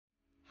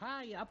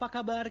Hai, apa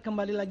kabar?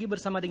 Kembali lagi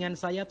bersama dengan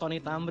saya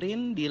Tony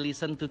Tamrin di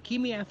Listen to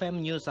Kimi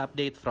FM News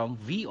Update from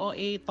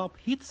VOA Top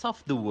Hits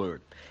of the World.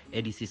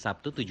 Edisi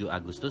Sabtu 7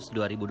 Agustus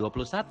 2021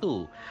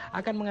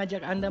 akan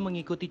mengajak Anda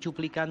mengikuti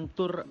cuplikan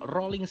tur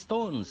Rolling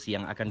Stones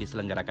yang akan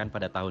diselenggarakan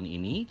pada tahun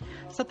ini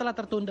setelah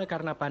tertunda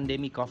karena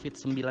pandemi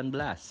COVID-19.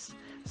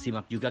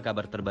 Simak juga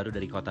kabar terbaru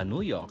dari kota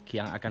New York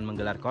yang akan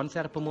menggelar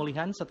konser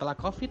pemulihan setelah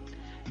COVID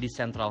di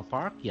Central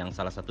Park yang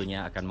salah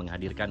satunya akan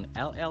menghadirkan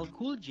LL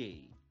Cool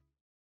J.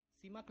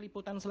 Simak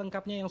liputan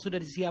selengkapnya yang sudah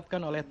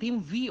disiapkan oleh tim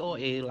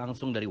VOA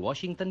langsung dari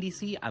Washington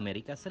DC,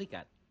 Amerika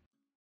Serikat.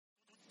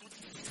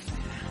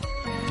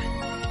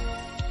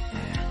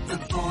 The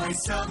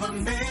Voice of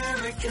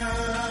America,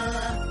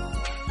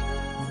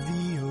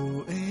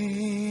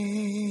 VOA.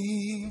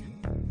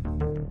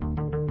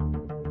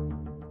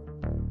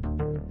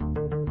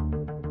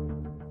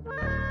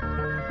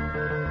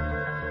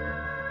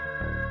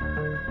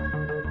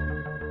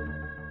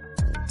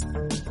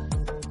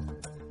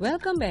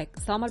 Welcome back.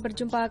 Selamat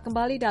berjumpa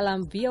kembali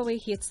dalam VOA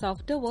Hits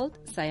of the World.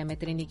 Saya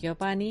Metrini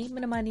Kiopani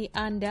menemani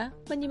Anda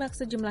menyimak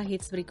sejumlah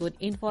hits berikut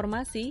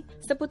informasi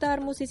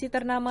seputar musisi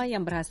ternama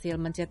yang berhasil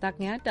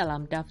mencetaknya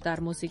dalam daftar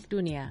musik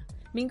dunia.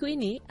 Minggu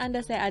ini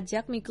Anda saya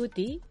ajak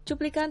mengikuti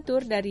cuplikan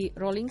tur dari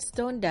Rolling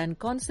Stone dan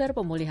konser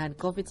pemulihan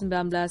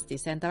COVID-19 di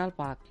Central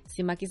Park.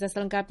 Simak kisah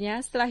selengkapnya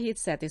setelah hit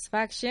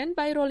Satisfaction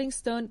by Rolling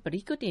Stone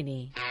berikut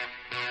ini.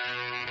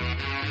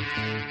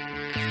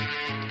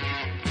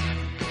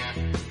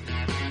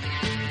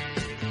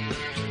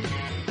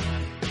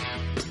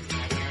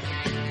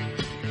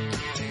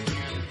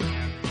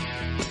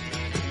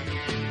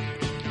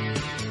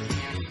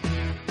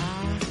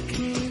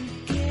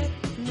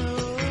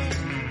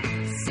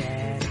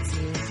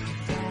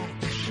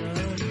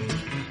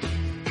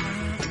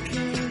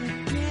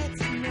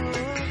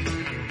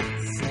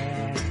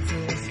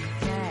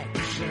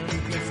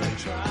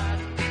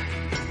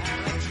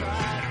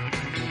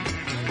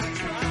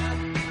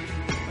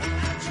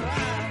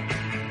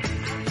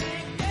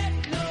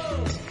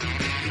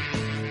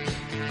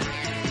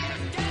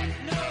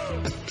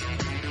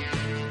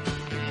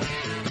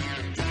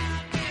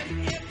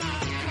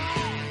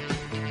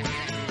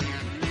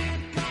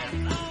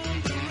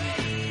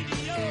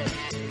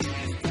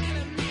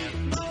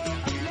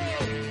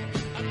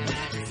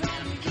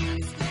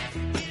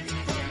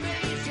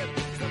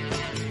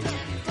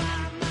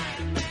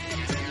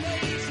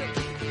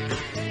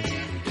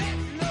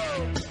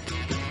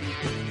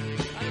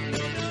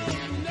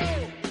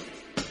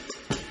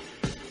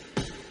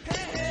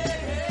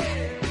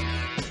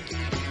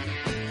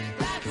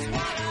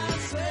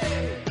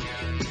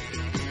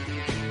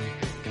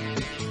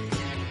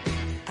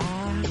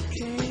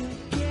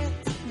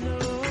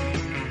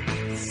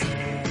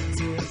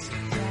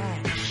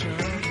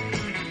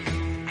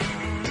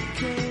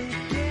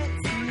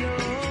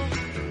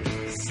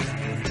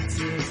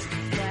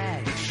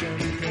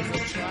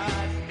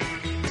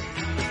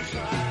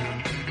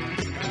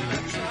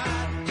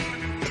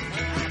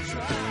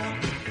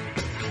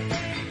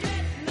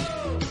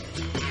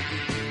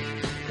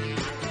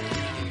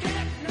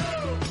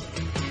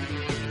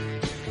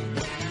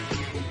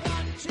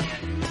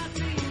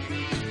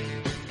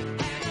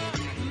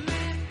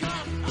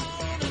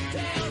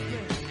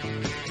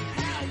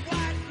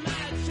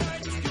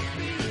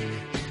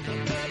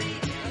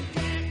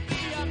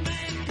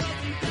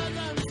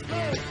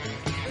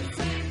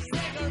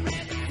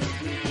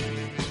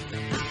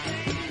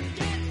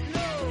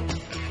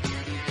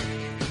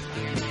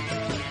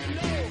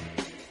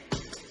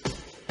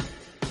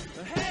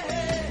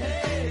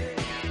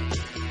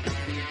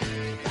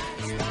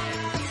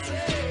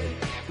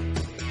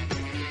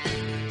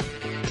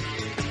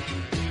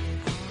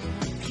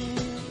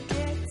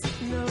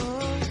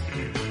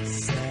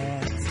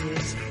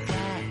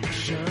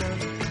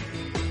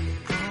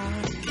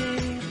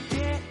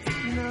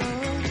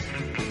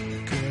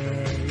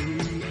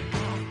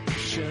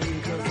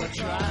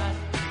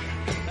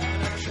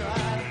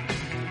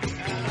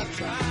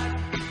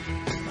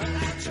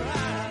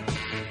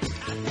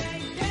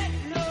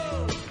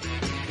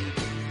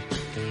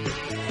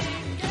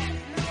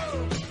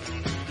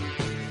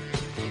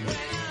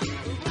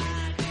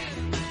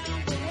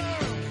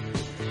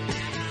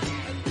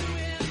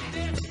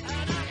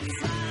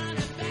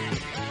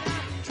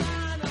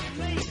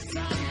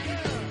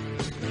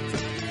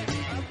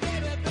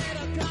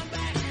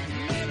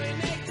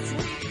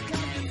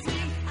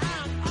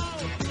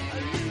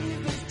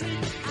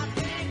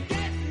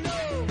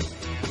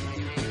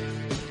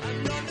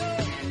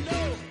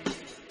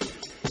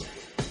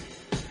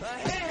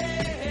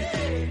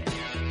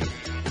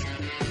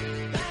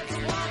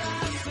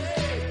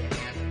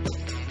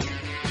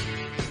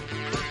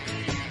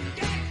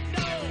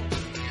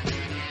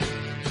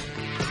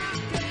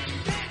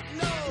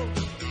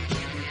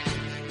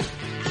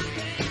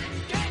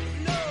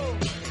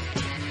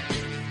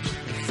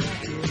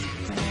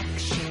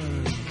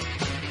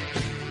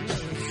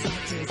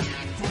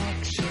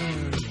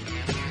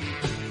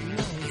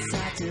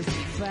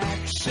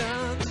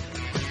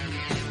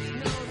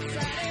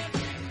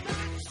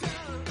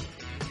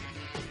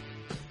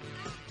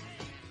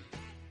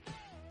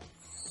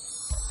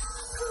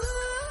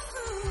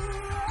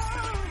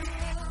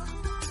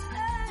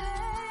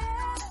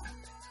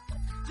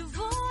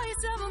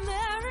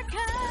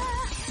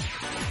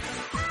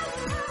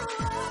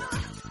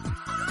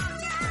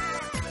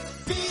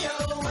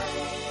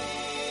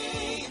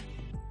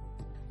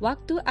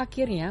 waktu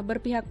akhirnya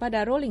berpihak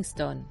pada Rolling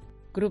Stone.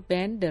 Grup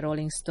band The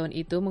Rolling Stone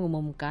itu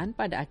mengumumkan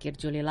pada akhir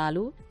Juli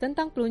lalu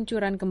tentang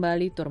peluncuran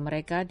kembali tur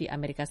mereka di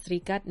Amerika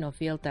Serikat No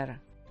Filter.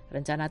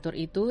 Rencana tur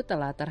itu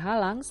telah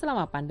terhalang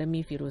selama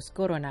pandemi virus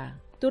corona.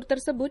 Tur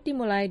tersebut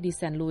dimulai di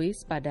St. Louis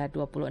pada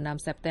 26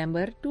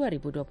 September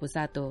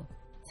 2021.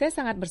 Saya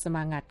sangat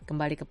bersemangat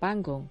kembali ke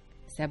panggung.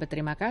 Saya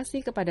berterima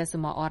kasih kepada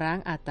semua orang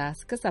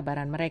atas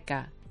kesabaran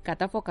mereka,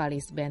 kata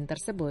vokalis band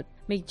tersebut,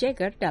 Mick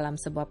Jagger dalam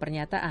sebuah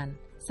pernyataan.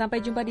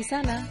 Sampai jumpa di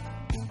sana.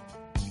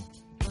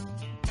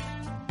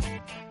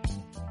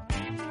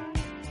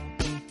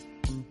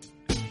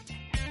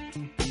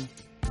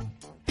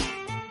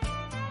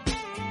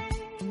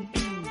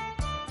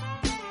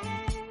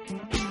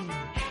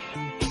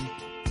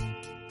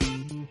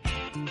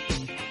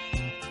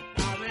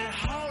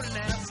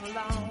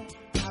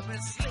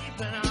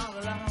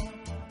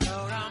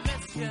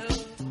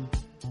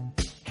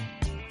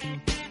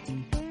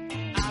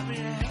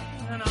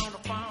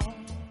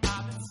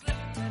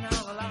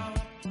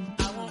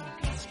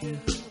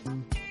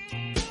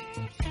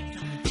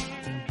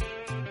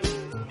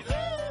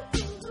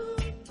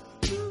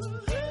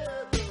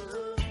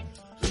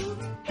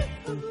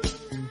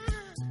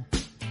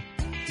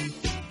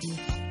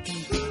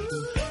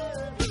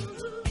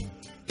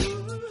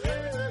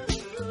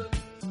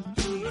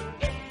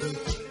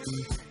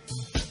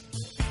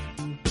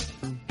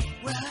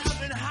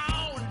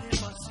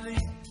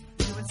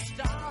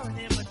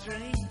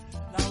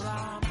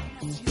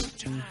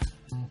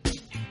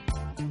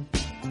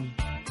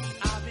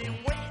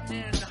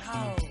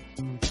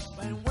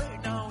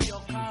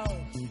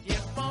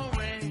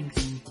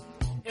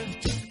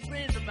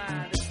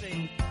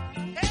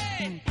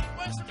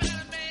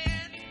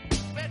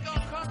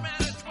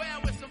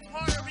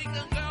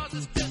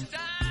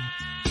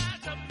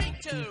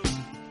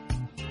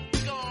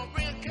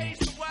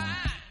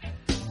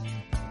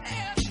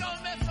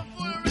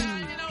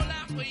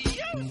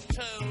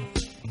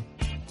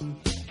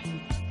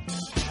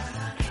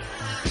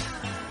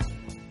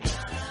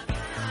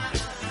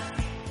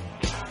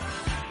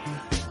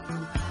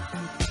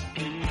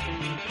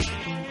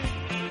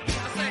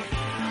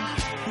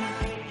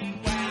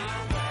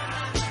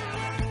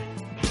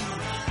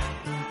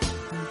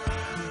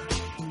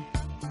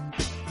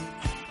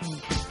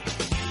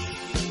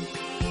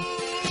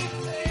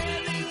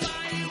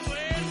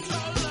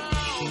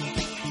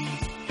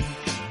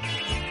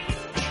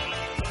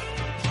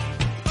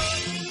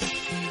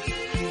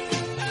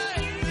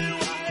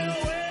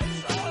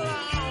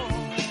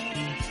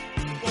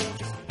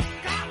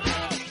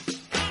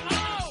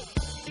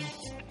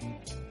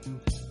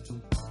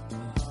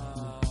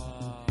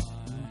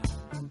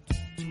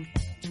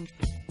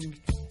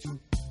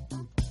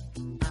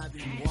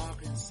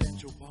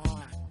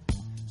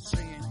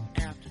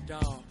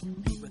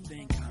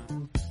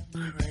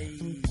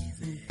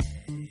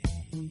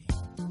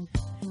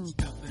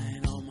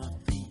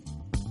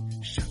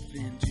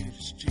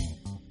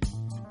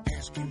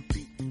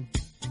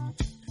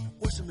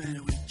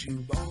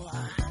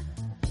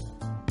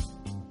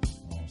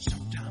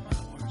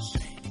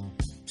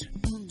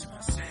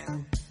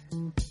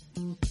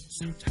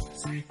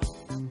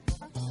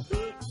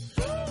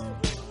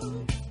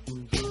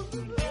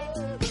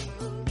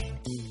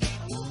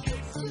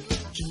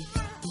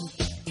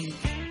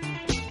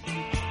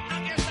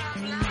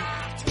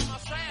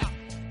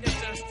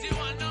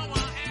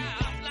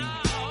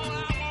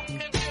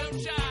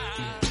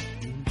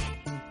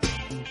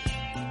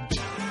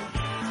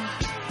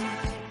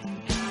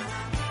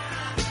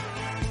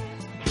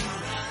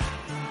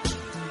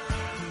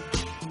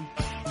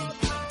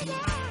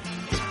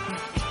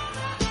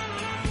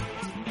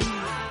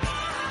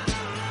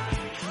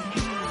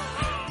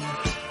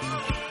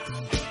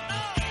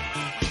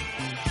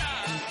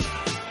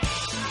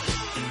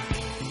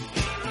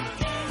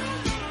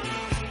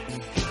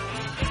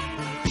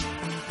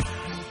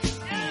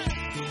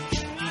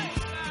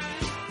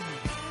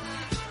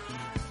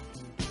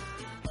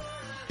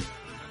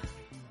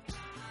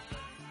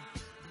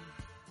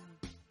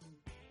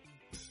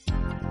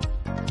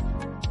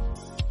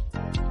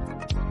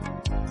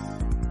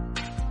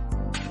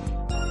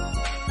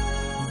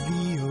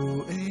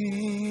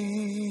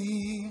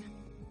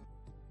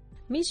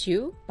 Miss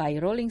You by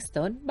Rolling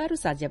Stone baru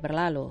saja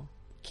berlalu.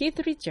 Keith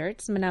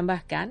Richards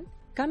menambahkan,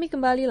 kami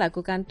kembali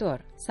lakukan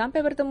tur. Sampai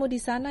bertemu di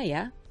sana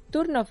ya.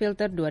 Tur No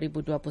Filter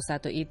 2021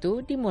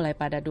 itu dimulai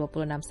pada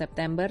 26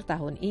 September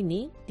tahun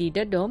ini di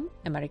The Dome,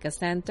 America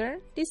Center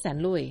di St.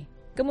 Louis.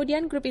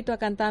 Kemudian grup itu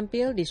akan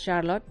tampil di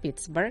Charlotte,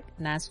 Pittsburgh,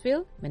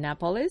 Nashville,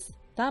 Minneapolis,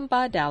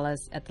 Tampa,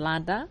 Dallas,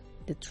 Atlanta,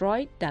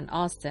 Detroit, dan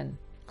Austin.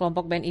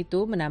 Kelompok band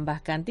itu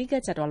menambahkan 3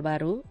 jadwal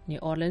baru,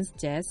 New Orleans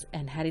Jazz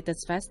and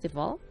Heritage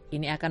Festival.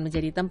 Ini akan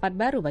menjadi tempat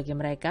baru bagi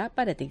mereka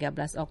pada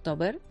 13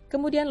 Oktober,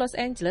 kemudian Los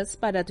Angeles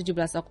pada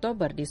 17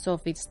 Oktober di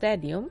SoFi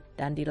Stadium,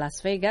 dan di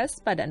Las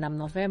Vegas pada 6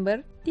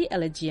 November di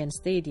Allegiant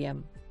Stadium.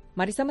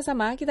 Mari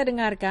sama-sama kita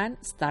dengarkan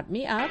Start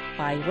Me Up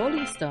by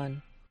Rolling Stone.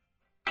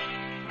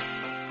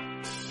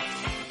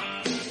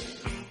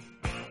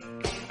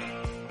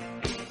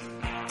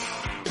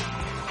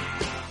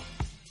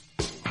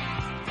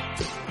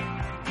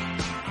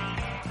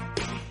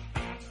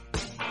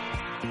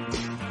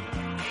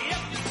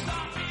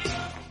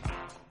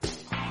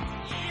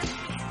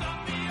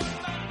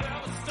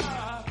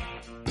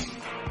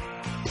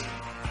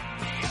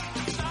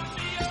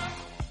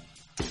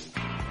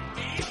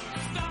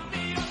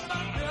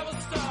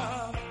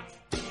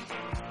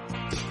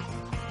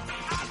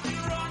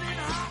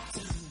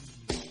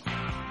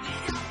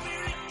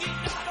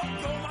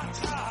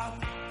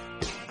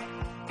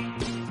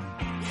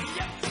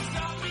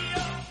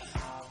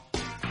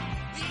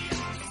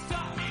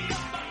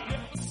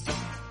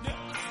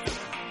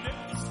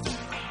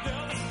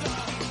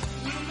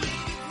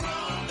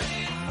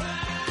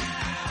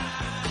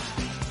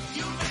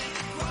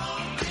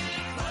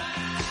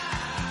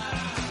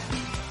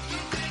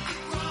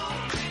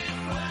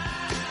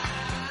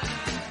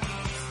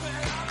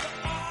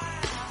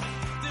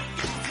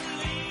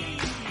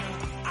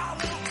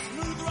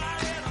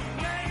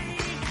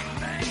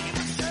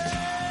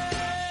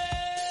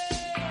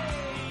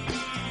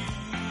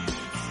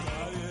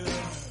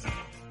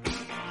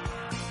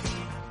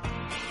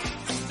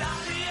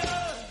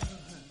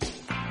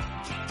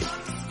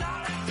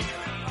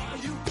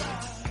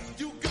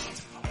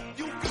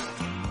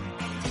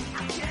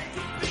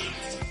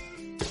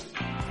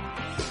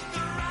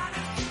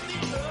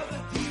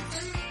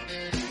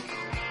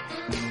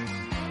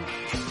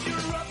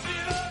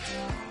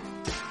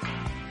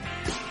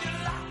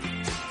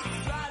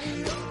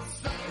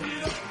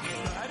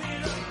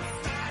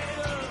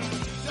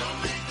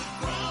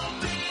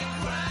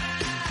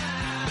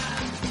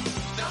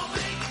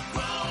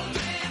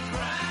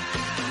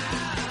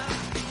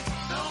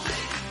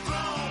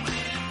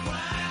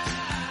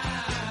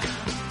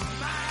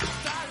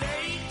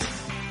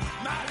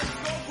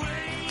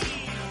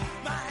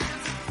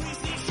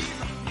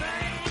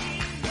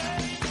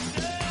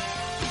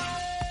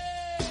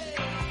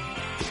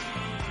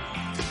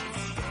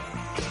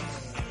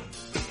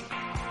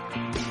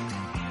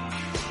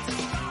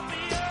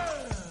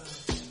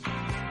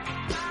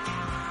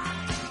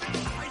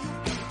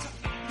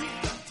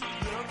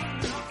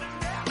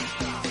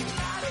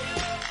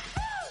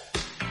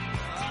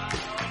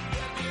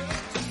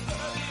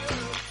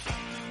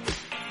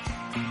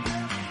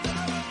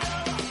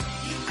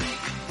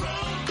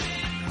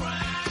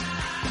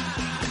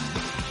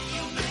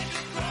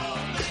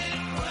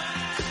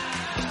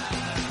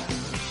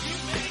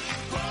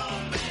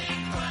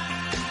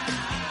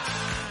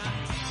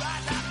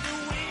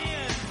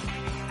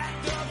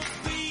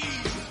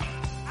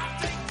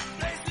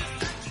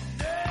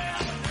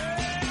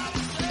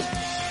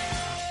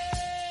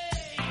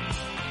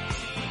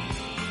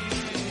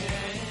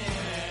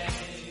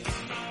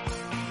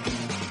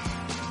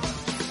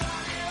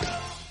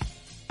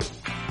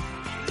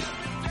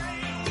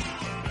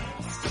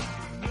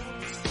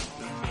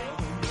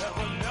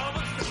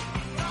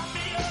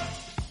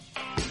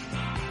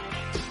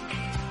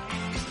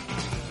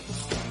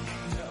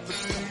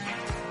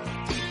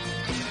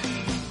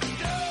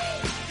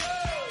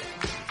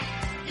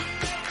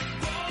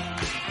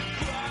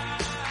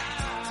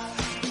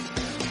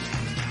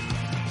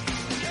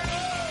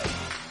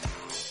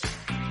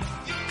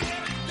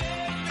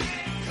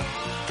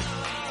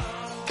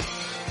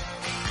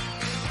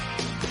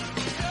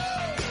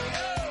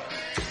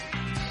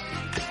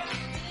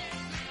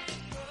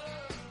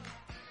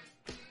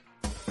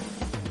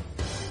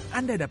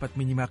 Anda dapat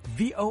menyimak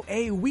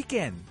VOA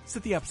Weekend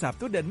setiap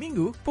Sabtu dan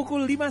Minggu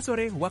pukul 5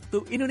 sore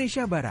waktu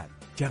Indonesia Barat.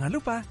 Jangan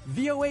lupa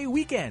VOA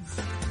Weekend.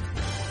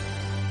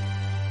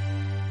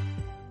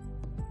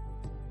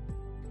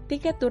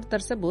 Tiket tur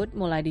tersebut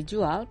mulai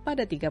dijual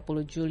pada 30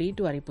 Juli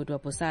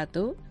 2021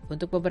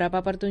 untuk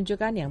beberapa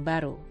pertunjukan yang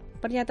baru.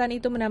 Pernyataan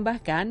itu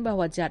menambahkan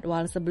bahwa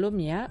jadwal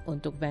sebelumnya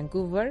untuk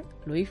Vancouver,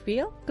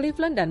 Louisville,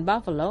 Cleveland, dan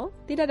Buffalo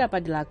tidak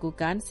dapat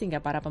dilakukan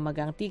sehingga para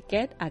pemegang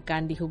tiket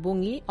akan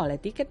dihubungi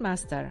oleh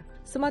Ticketmaster.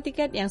 Semua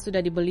tiket yang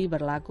sudah dibeli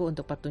berlaku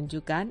untuk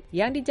pertunjukan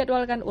yang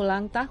dijadwalkan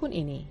ulang tahun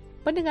ini.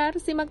 Pendengar,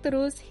 simak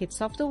terus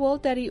Hits of the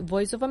World dari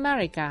Voice of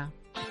America.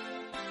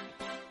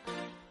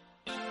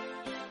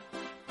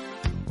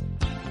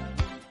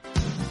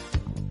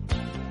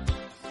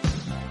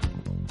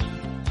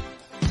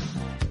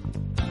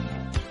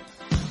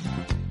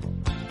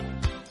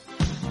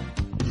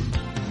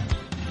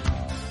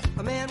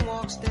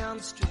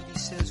 Down the street, he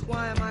says,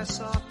 why am I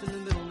soft in the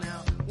middle now?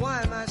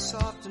 Why am I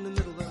soft in the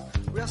middle?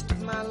 The rest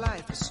of my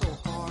life is so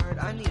hard.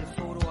 I need a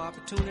photo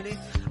opportunity.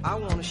 I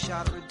want a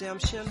shot at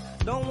redemption.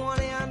 Don't want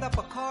to end up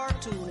a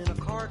cartoon in a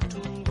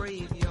cartoon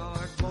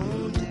graveyard.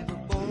 Bone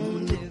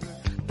digger,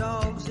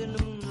 dogs in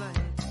the moonlight.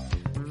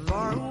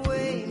 Far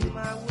away,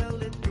 my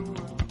well-lit door.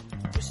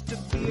 Mr.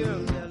 Beer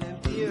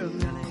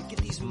Melly, get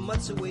these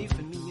mutts away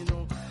from me, you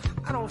know.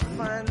 I don't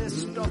find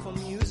this stuff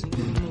amusing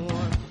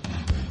anymore.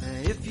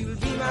 If you'll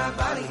be my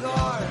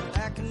bodyguard,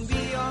 I can be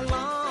your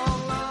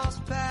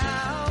long-lost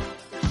pal.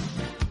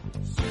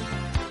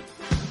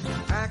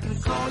 I can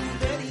call you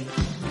Betty,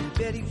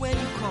 Betty, when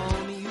you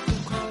call me, you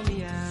can call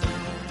me out.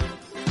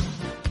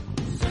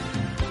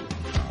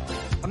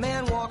 A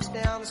man walks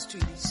down the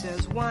street, he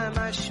says, why am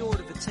I short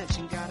of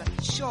attention? Got a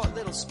short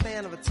little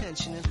span of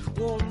attention, and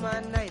oh,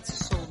 my nights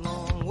are so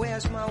long.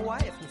 Where's my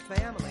wife and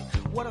family?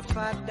 What if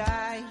I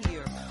die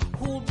here?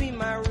 Who'll be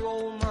my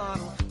role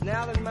model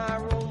now that my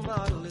role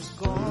model is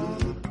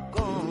gone?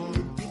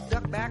 You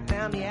duck back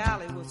down the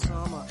alley with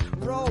some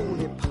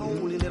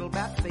roly-poly little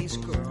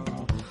bat-faced girl.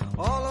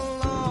 All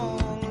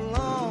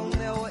along,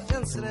 there were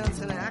incidents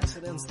and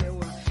accidents. There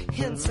were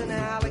hints and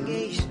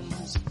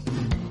allegations.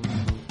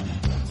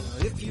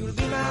 If you'll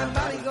be my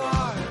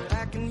bodyguard,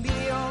 I can be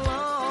your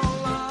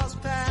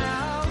long-lost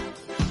pal.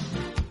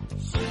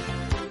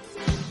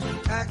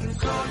 I can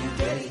call you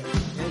Betty,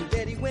 and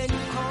Betty, when you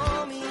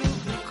call me, you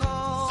can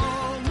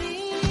call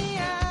me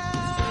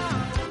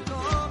out,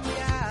 call me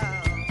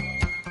out.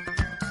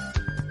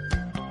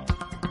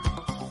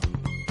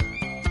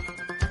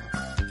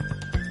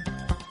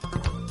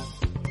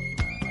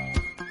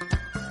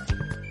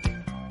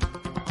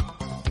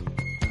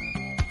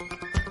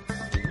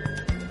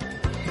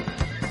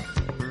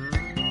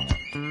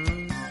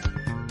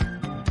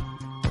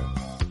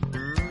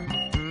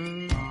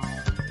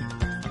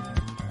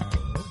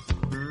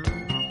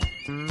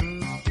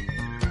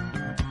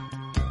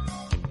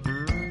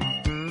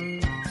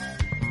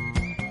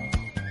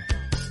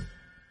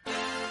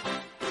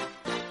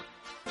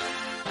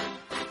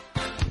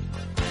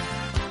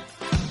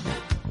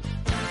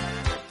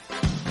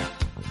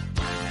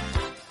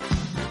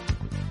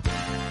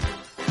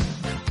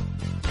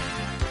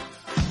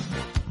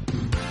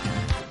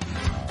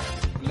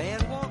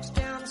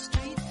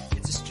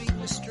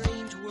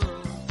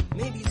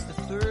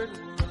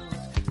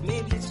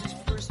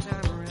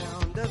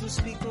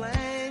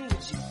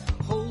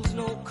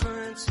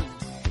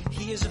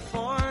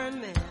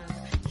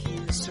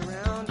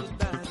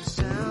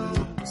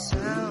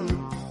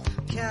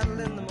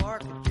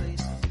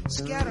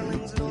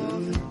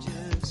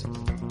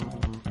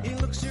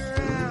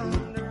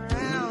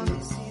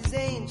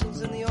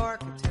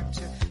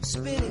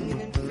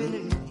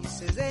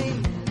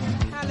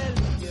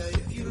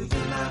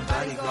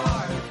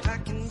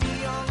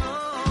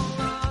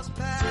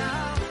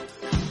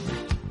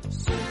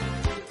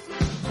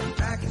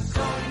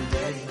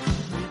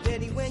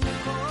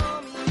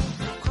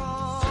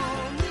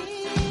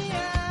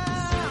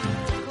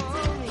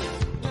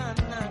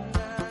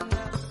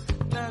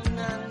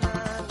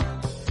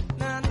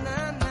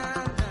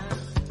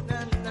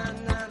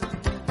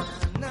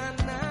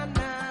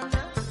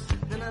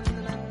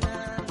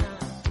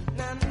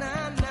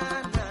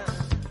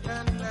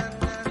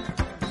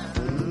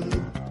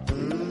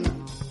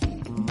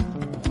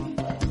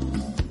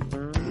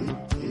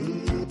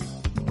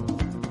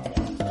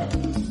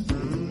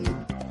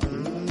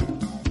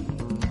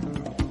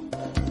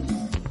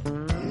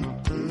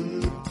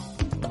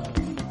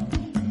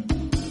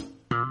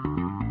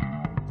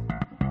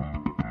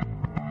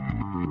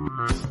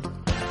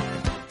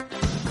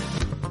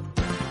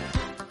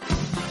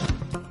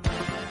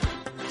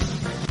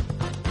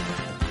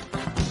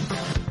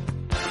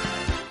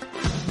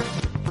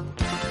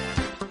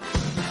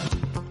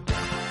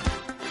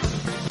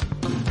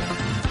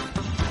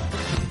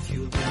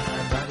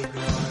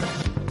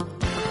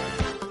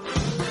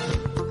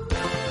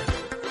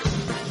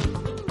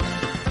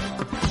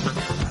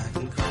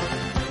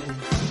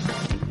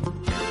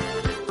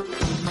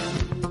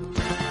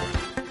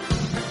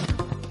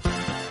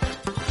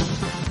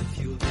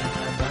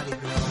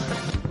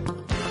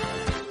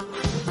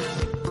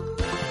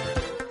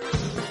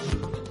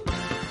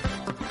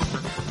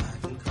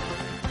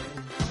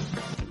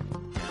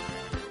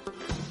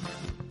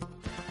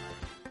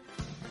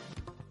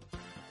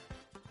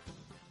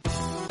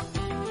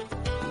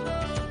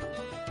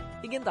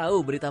 Ingin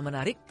tahu berita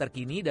menarik,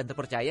 terkini, dan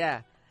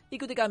terpercaya?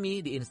 Ikuti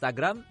kami di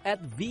Instagram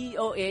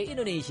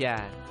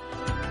 @VOA_Indonesia.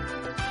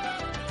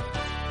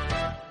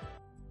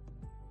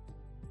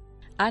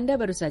 Anda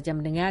baru saja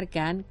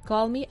mendengarkan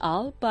Call Me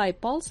All by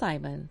Paul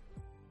Simon.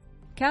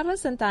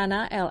 Carlos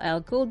Santana,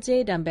 LL Cool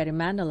J, dan Barry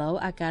Manilow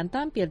akan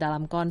tampil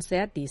dalam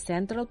konser di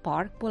Central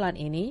Park bulan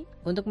ini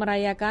untuk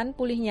merayakan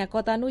pulihnya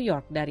kota New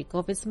York dari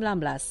COVID-19.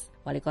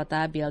 Wali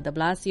kota Bill de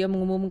Blasio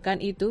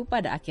mengumumkan itu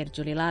pada akhir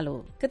Juli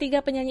lalu.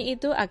 Ketiga penyanyi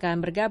itu akan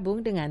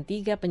bergabung dengan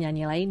 3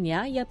 penyanyi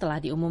lainnya yang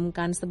telah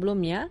diumumkan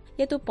sebelumnya,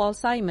 yaitu Paul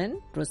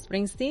Simon, Bruce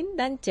Springsteen,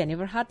 dan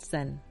Jennifer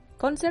Hudson.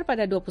 Konser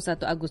pada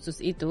 21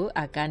 Agustus itu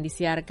akan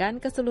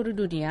disiarkan ke seluruh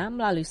dunia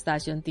melalui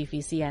stasiun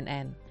TV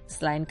CNN.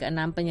 Selain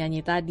ke-6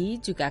 penyanyi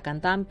tadi juga akan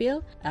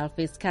tampil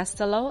Elvis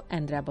Costello,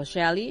 Andrea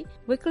Bocelli,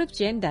 Wyclef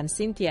Jean, dan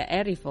Cynthia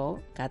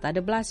Erivo, kata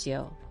de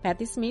Blasio.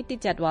 Patti Smith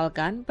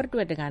dijadwalkan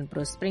berdua dengan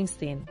Bruce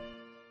Springsteen.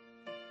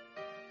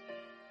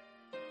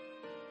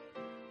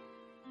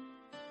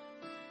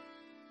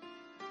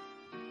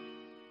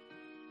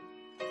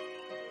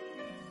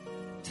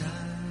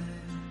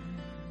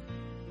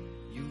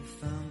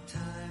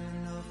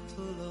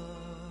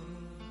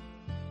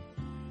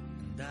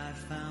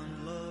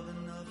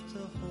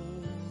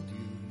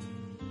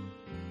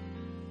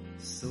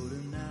 So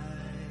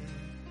tonight,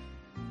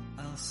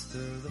 I'll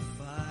stir the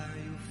fire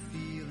you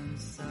feel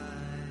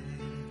inside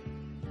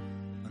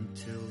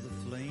until the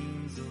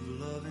flames of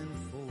love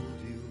enfold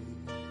you.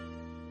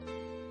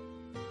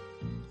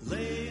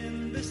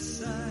 Laying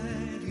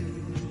beside you,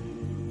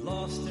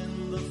 lost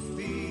in the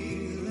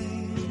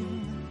feeling,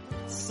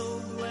 so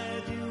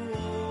glad you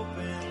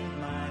opened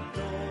my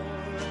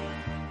door.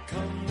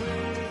 Come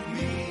with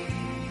me.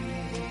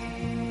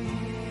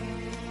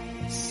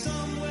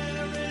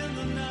 Somewhere in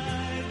the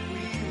night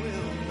we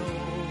will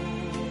know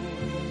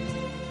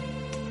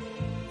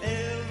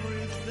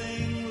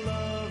everything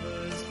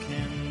lovers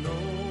can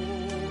know.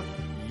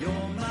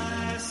 You're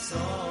my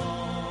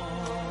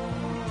song,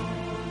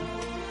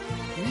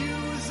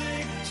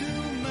 music to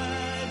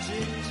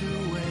magic to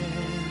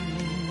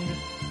end.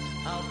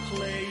 I'll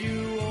play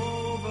you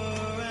over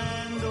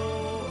and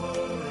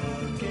over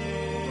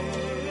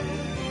again.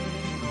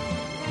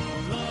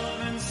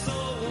 Loving so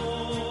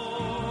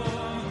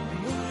warm,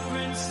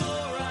 moving so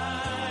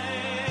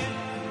right,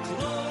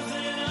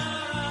 closing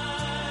our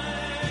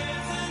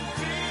eyes and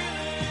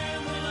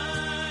feeling the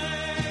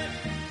light.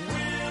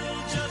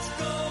 We'll just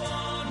go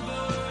on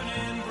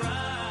burning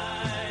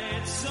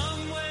bright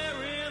somewhere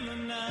in the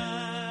night.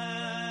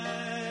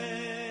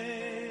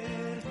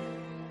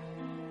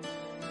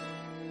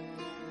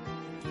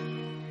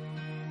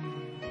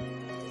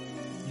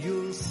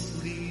 You'll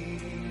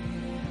sleep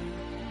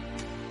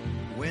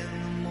when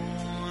the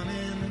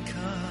morning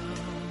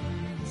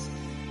comes,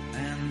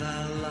 and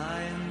I'll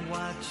lie and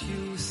watch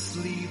you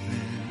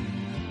sleeping,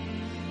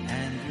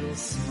 and you'll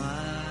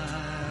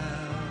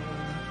smile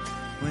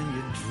when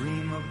you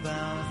dream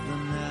about the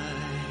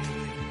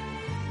night,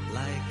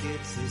 like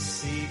it's a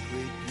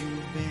secret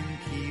you've been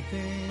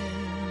keeping.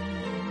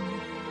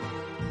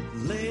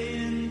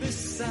 Laying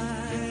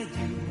beside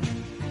you,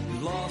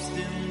 lost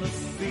in the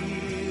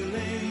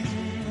feeling,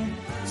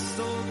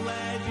 so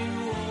glad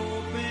you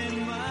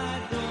opened my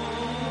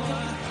door.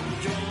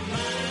 You're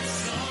my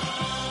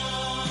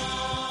song,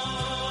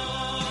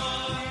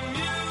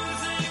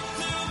 music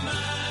to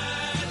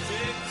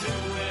magic to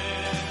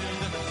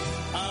end.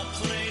 I'll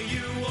play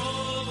you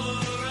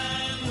over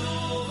and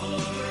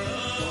over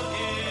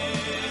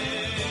again.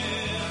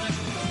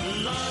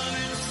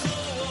 Loving so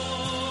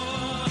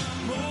warm,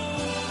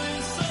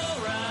 moving so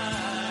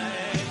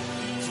right,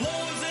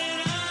 closing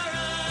our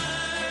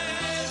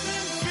eyes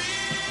and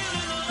feeling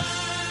the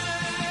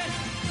light.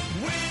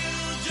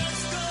 We'll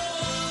just go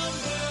on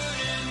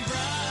burning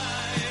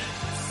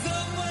bright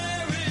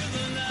somewhere in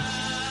the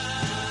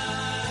night.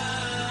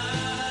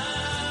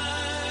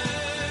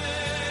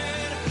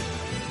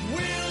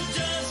 We'll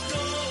just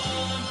go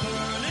on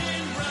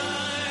burning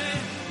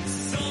bright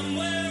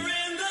somewhere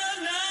in the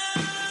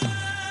night.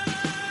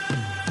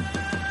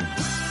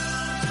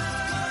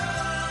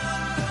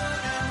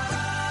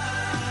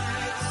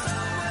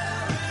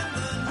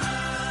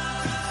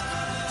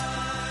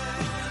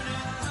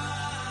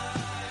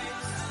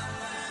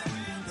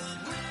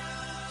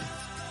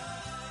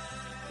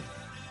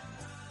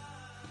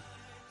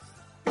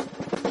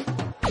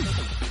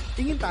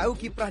 Ingin tahu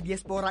kiprah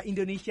diaspora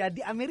Indonesia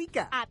di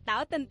Amerika?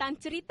 Atau tentang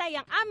cerita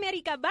yang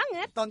Amerika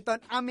banget? Tonton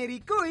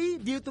Amerikui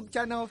di YouTube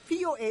channel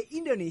VOA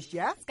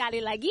Indonesia. Sekali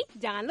lagi,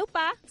 jangan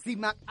lupa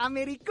Simak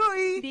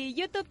Amerikui di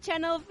YouTube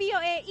channel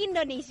VOA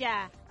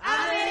Indonesia.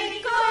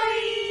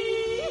 Amerikui!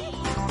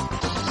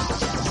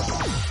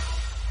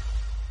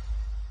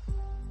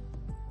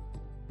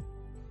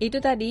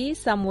 Itu tadi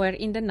Somewhere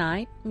in the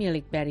Night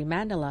milik Barry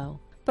Manilow.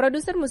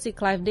 Produser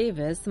musik Clive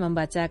Davis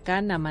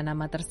membacakan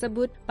nama-nama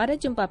tersebut pada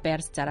jumpa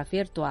pers secara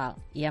virtual.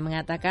 Ia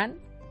mengatakan,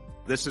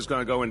 This is going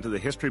to go into the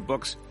history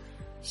books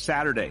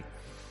Saturday,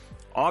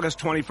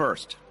 August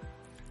 21st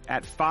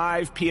at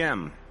 5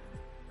 p.m.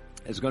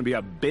 is going to be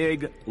a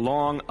big,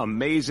 long,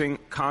 amazing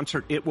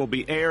concert. It will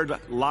be aired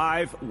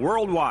live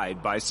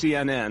worldwide by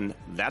CNN.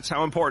 That's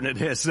how important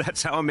it is.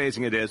 That's how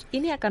amazing it is.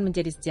 Ini akan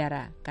menjadi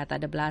sejarah, kata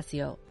de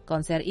Blasio.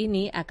 Konser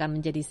ini akan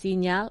menjadi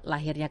sinyal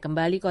lahirnya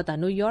kembali kota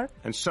New York.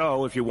 And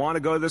so, if you want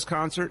to go to this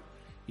concert,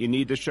 you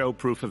need to show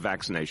proof of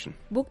vaccination.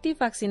 Bukti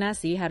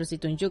vaksinasi harus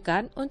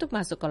ditunjukkan untuk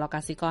masuk ke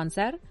lokasi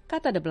konser,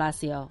 kata de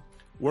Blasio.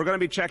 We're going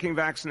to be checking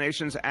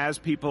vaccinations as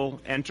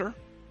people enter.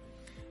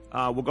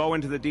 We'll go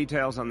into the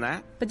details on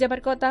that.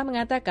 Pejabat kota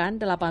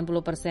mengatakan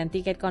 80%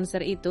 tiket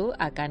konser itu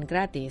akan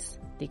gratis.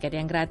 Tiket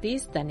yang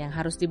gratis dan yang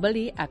harus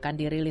dibeli akan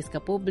dirilis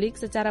ke publik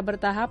secara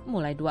bertahap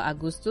mulai 2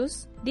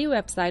 Agustus di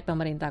website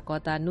pemerintah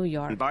kota New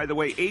York. And by the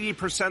way,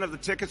 80% of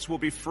the tickets will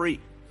be free.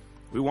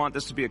 We want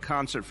this to be a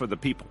concert for the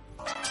people.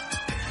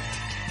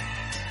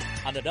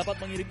 Anda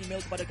dapat mengirim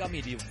email kepada kami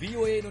di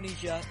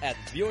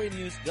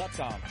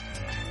voaindonesia@voanews.com.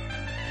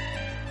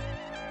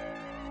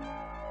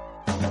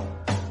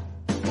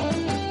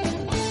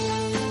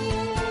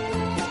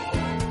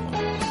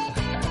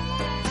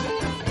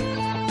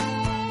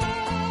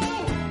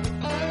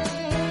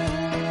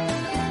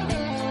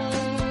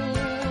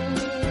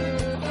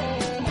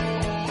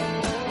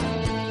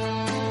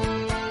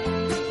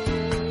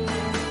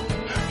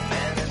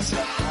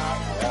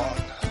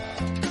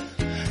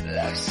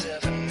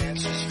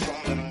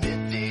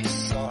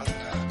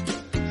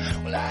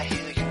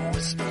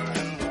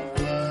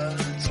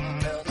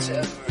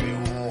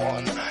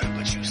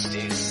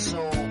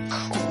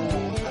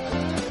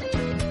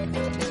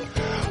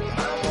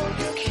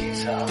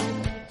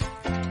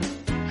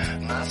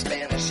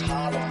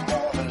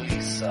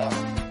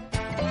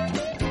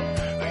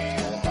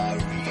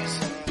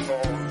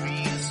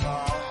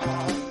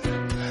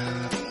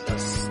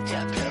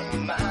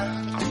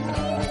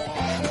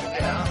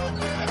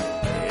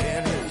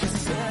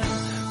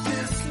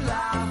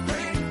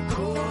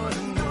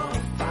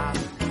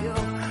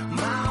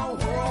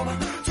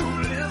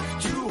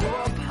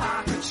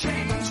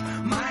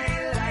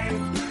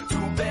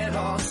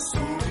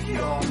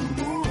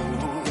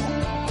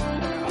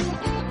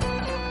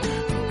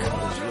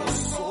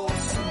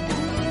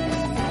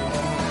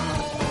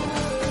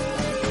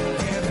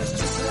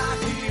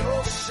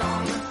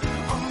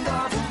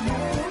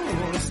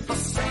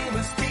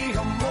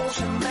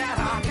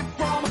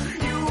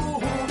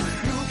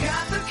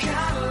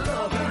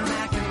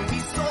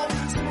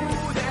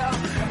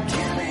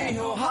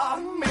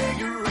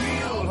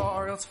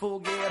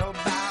 Forget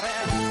about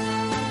it.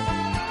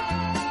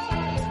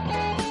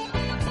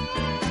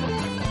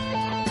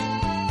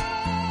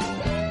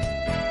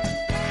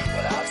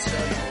 But I'll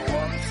tell you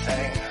one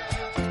thing.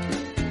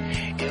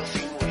 If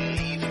you would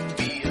leave, it'd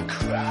be a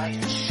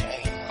crying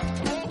shame.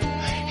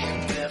 In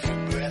every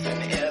breath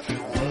and every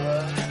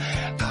word,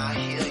 I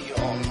hear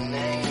your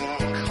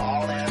name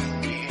calling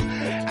me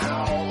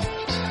out.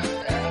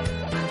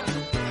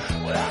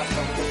 Without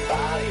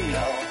somebody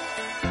else,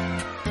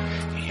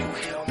 you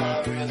hear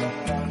my rhythm.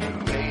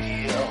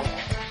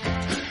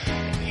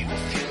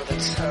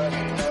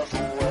 Turning of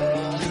the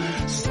world,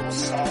 so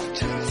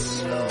soft and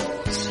slow,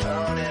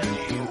 turning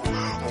you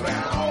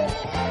round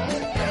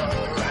and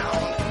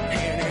round.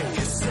 And if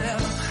you said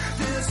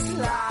this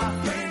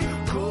life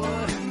ain't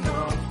good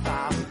enough,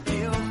 I'll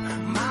give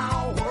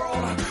my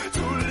world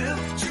to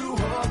lift you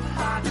up.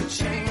 I could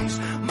change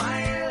my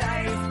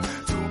life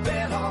to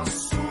better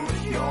suit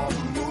your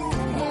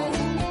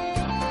mood.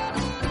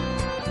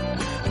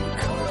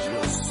 'Cause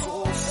you're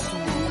so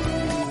smooth.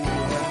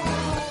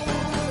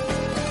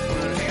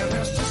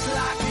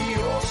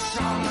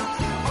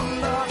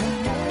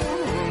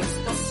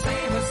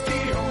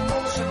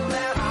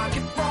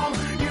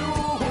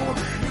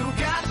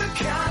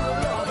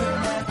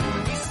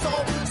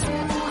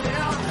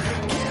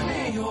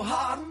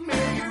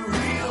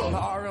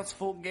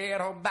 Forget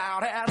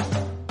about it.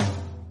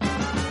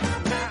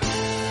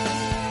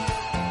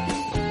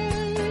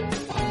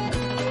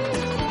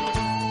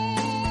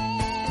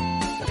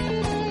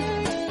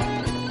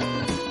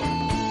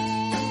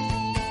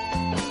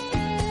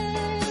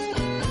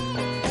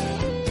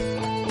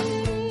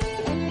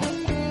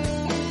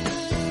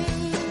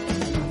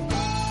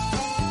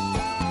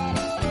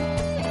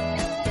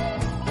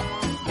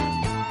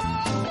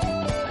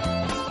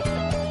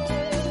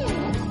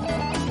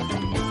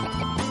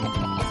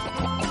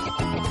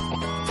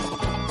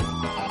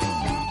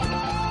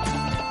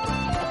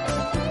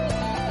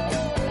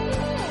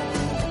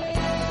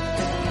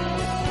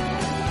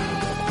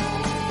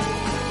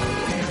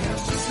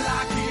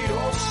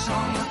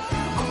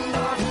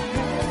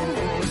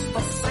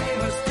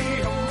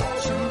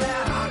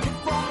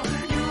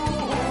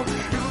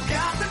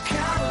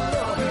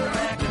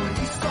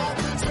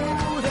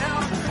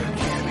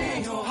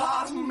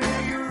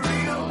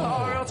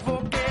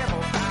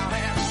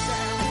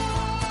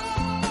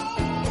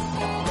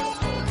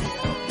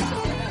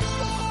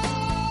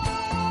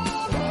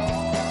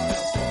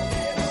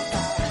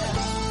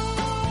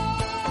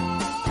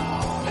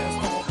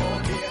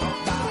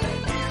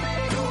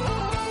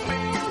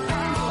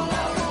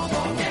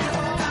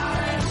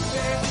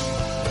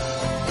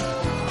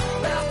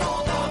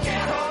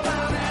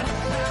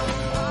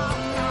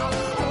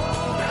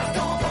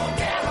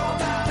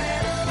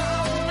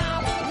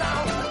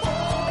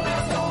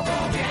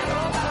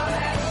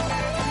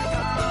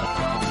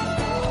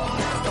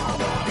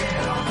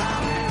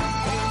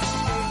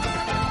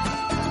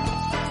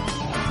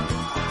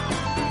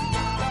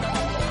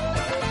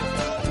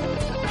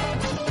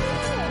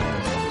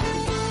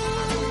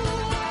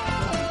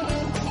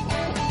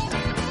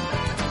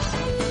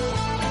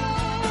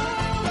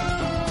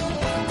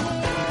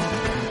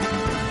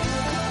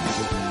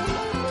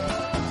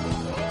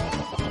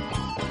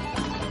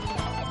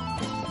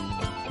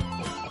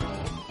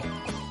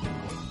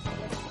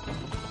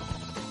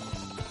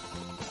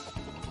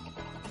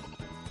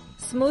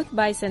 Smooth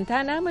by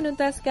Santana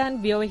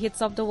menuntaskan VOA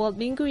Hits of the World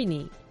minggu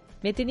ini.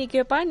 Metini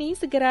Kiopani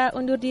segera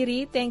undur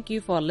diri. Thank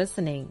you for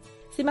listening.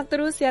 Simak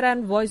terus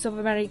siaran Voice of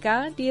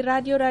America di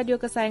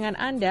radio-radio kesayangan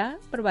Anda.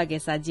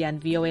 Berbagai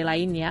sajian VOA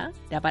lainnya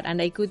dapat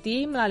Anda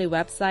ikuti melalui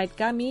website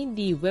kami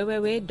di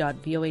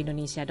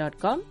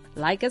www.voaindonesia.com.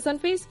 Like us on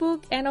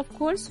Facebook and of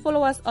course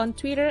follow us on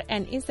Twitter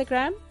and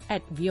Instagram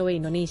 @VOA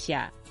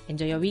Indonesia.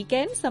 Enjoy your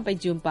weekend. Sampai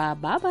jumpa.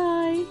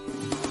 Bye-bye.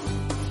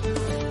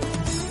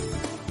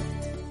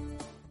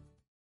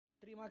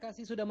 Terima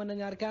kasih sudah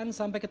mendengarkan.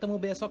 Sampai ketemu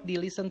besok di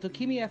Listen to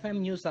Kimi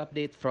FM News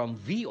Update from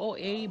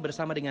VOA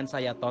bersama dengan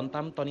saya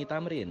Tony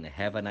Tamrin.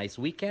 Have a nice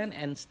weekend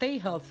and stay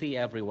healthy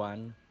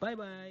everyone.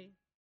 Bye-bye.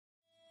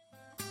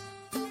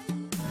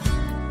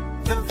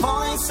 The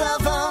Voice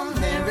of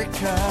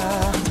America.